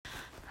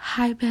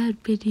Hi,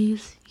 bad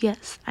biddies.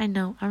 Yes, I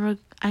know.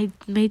 I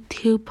made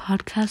 2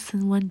 podcasts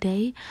in one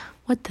day.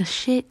 What the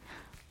shit?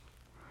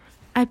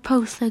 I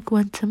post like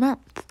once a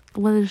month.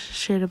 What is this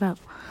shit about?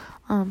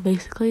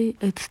 Basically,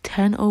 it's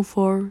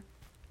 10:04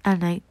 at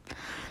night,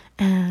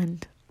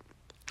 and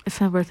it's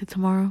my birthday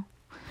tomorrow,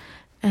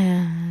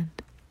 and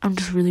I'm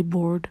just really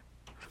bored,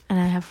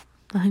 and I have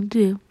nothing to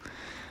do.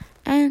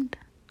 And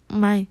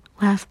my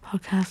last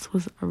podcast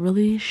was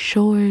really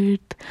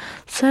short,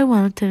 so I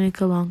wanted to make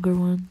a longer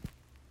one.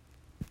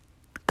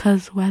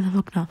 Cause why the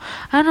fuck not?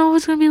 I don't know if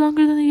it's gonna be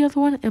longer than the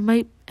other one. It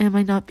might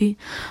not be,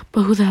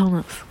 but who the hell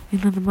knows? You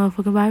know the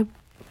motherfucking vibe.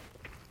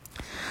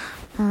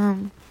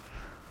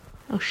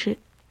 Oh shit.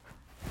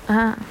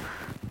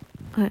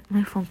 Okay,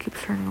 my phone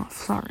keeps turning off.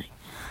 Sorry.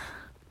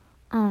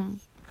 I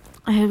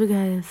hope you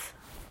guys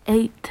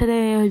ate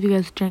today. I hope you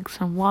guys drank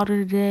some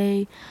water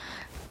today.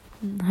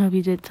 I hope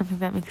you did something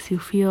that makes you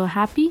feel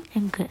happy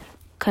and good.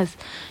 Cause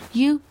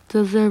you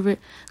deserve it.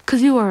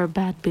 Cause you are a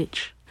bad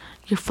bitch.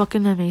 You're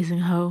fucking amazing,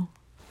 hoe.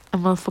 I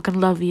motherfucking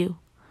love you.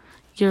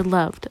 You're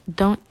loved.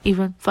 Don't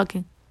even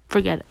fucking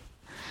forget it.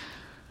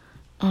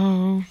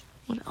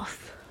 What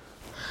else?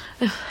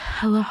 It's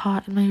hella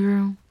hot in my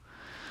room.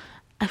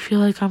 I feel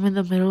like I'm in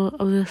the middle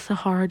of the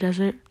Sahara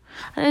Desert.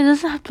 And it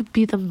doesn't have to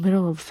be the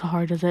middle of the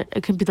Sahara Desert.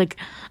 It can be like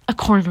a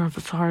corner of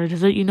the Sahara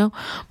Desert, you know?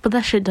 But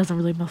that shit doesn't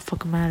really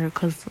fucking matter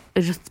because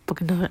it just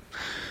fucking doesn't.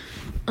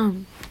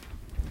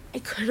 I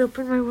could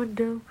open my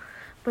window,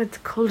 but it's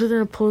colder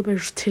than a polar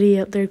bear's titty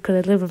out there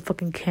because I live in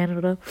fucking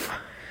Canada.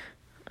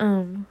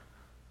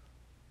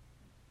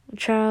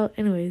 Child,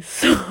 anyways,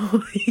 so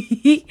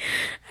I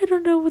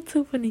don't know what's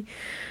so funny.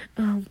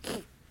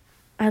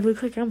 I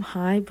look like I'm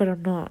high, but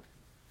I'm not.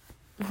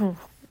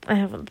 I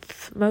haven't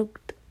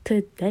smoked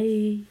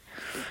today.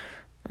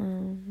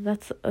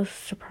 That's a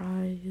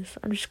surprise.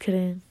 I'm just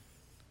kidding.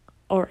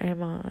 Or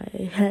am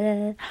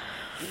I?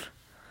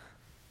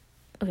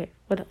 Okay,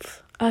 what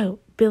else? Oh,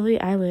 Billie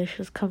Eilish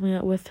is coming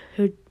out with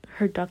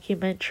her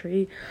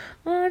documentary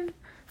on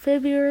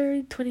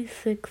February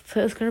 26th, so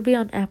it's gonna be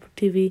on Apple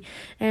TV.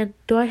 And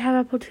do I have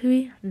Apple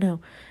TV?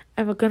 No.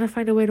 Am I gonna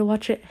find a way to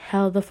watch it?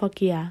 Hell the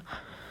fuck yeah.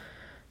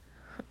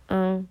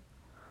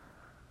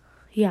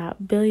 Yeah,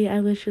 Billie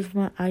Eilish is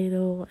my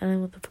idol, and I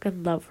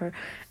motherfucking love her.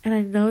 And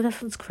I know that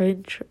sounds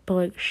cringe, but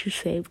like she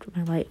saved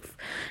my life.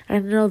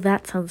 And I know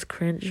that sounds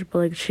cringe, but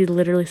like she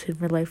literally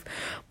saved my life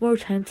more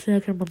times than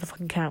I can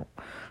motherfucking count.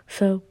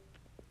 So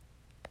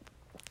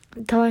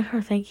telling her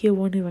thank you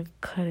won't even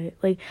cut it.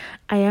 Like,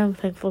 I am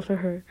thankful for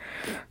her.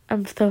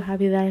 I'm so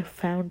happy that I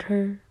found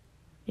her,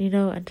 you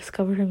know, and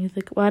discovered her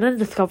music. Well, I didn't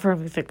discover her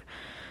music,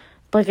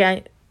 but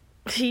like,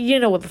 you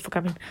know what the fuck I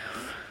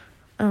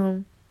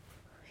mean.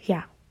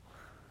 Yeah.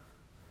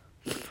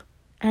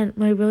 And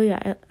my really,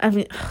 I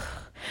mean,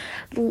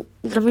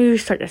 let me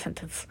restart the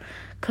sentence.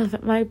 Cause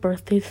my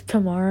birthday's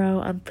tomorrow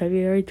on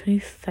February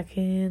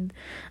 22nd.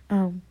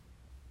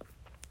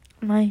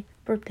 My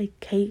birthday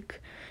cake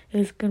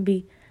is gonna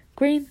be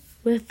green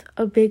with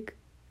a big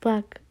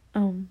black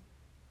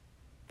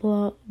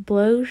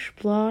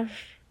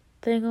blush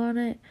thing on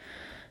it,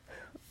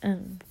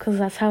 and cause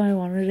that's how I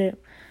wanted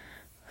it.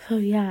 So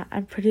yeah,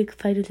 I'm pretty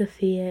excited to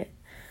see it.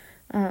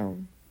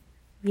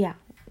 Yeah,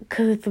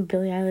 cause it's a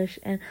Billie Eilish,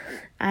 and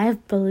I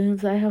have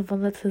balloons. I have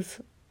one that says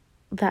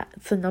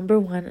that's a number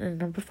 1 and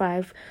number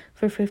 5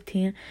 for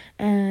 15,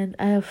 and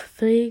I have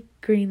 3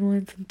 green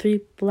ones and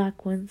 3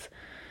 black ones.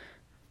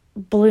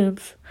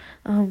 Balloons,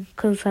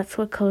 cause that's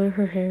what color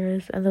her hair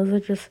is, and those are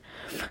just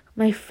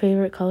my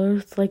favorite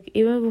colors. Like,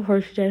 even before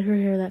she dyed her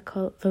hair,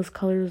 those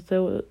colors,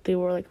 they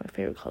were like my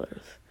favorite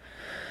colors.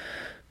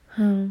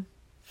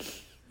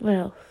 What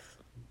else?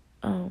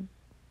 I'm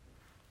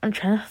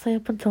trying to stay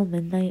up until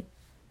midnight,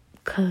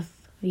 cause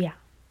yeah,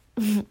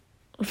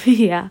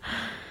 yeah.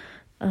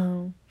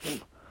 I'm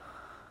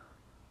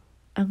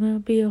gonna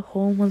be a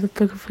whole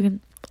motherfucking.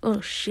 Oh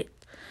shit!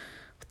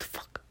 What the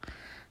fuck?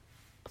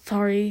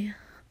 Sorry.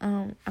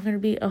 I'm gonna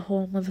be a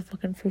whole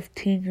motherfucking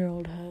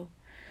 15-year-old hoe.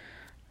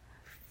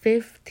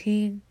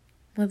 15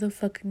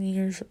 motherfucking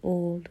years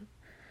old.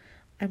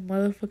 I'm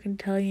motherfucking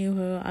telling you,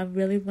 hoe, I'm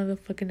really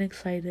motherfucking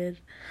excited.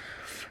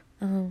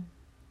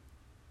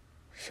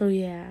 So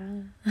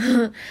yeah.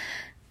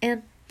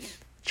 And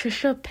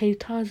Trisha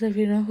Paytas, if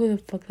you know who the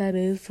fuck that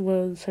is,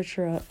 will search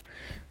her up.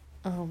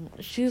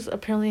 She's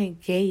apparently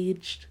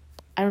engaged.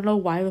 I don't know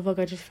why the fuck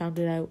I just found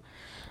it out.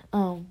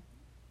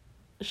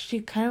 She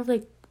kind of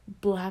like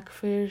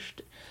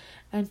blackfished,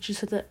 and she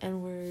said the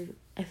N-word,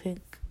 I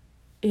think.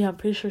 Yeah, I'm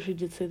pretty sure she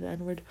did say the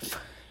N-word.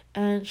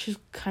 And she's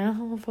kind of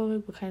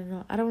homophobic, but kind of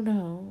not. I don't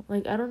know.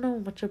 Like, I don't know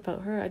much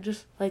about her. I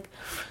just, like,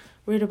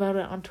 read about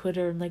it on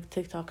Twitter and, like,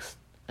 TikToks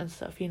and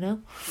stuff, you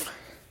know?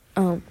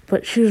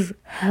 But she's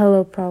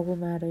hella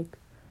problematic.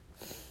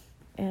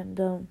 And,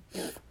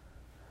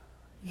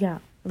 yeah.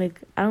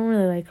 Like, I don't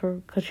really like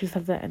her because she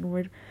said the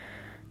N-word.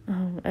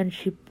 And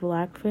she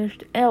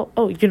blackfished.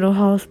 Oh, you know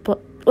how else?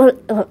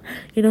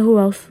 You know who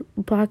else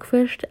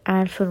blackfished?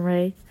 Addison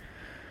Rae.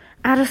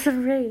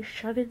 Addison Rae,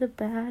 Shawty the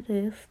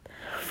baddest.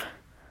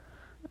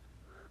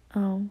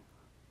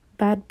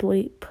 bad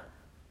bleep.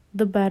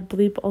 The bad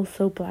bleep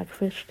also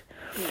blackfished.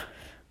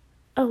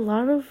 A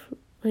lot of,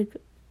 like,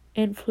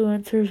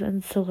 influencers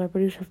and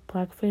celebrities have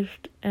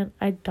blackfished, and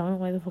I don't know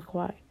why the fuck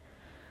why.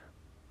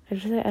 I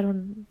just say I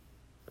don't...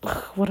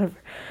 whatever.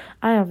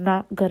 I am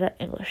not good at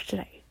English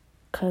today,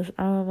 because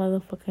I'm a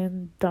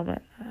motherfucking dumbass.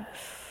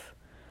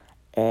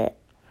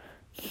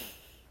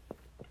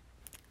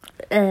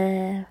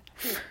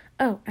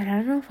 Oh, and I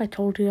don't know if I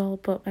told y'all,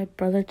 but my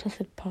brother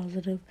tested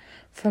positive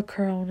for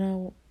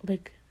corona,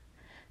 like,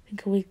 I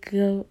think a week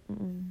ago.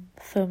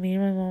 So me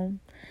and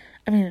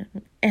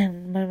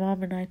my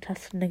mom and I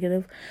tested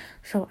negative.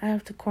 So I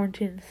have to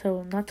quarantine.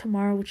 So not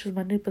tomorrow, which is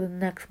Monday, but the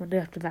next Monday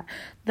after that.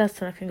 That's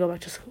when I can go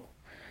back to school,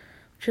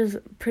 which is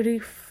pretty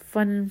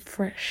fun and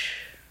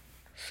fresh.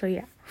 So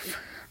yeah.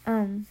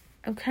 I'm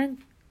kind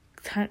of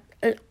tired.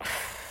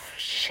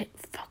 Shit,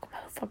 fuck,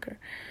 motherfucker.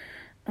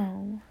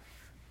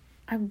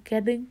 I'm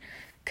getting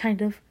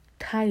kind of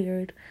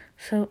tired,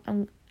 so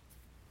I'm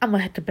gonna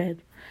head to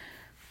bed.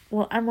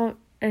 Well, I'm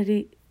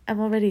already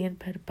in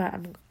bed, but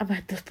I'm gonna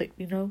head to sleep.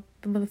 You know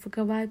the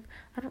motherfucker vibe.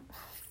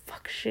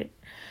 Fuck shit.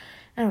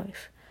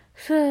 Anyways,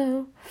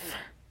 so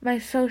my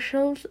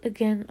socials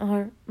again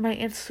are, my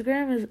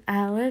Instagram is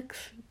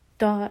alex.ffv.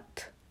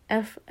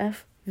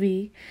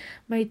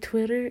 My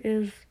Twitter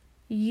is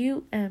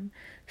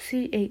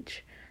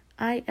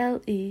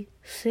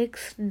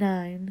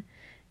umchile69.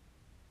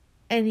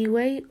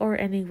 Anyway or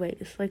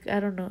anyways, like, I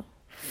don't know.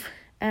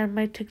 And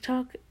my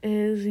TikTok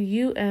is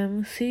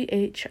umchile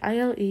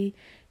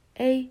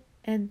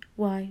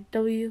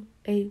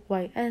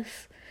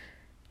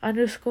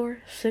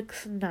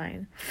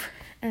anyways_69.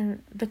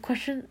 And the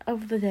question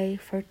of the day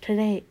for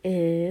today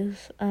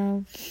is,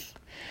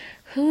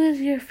 who is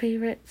your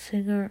favorite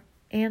singer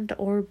and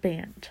or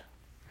band?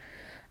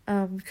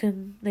 You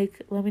can,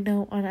 like, let me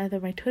know on either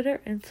my Twitter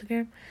or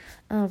Instagram.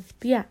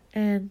 Yeah,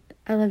 and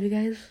I love you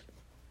guys.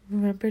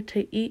 Remember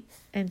to eat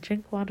and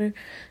drink water,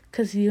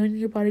 because you and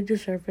your body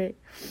deserve it.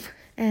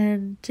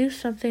 And do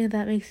something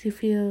that makes you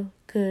feel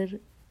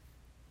good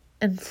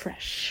and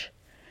fresh.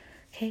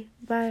 Okay,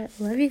 bye.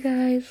 Love you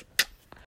guys.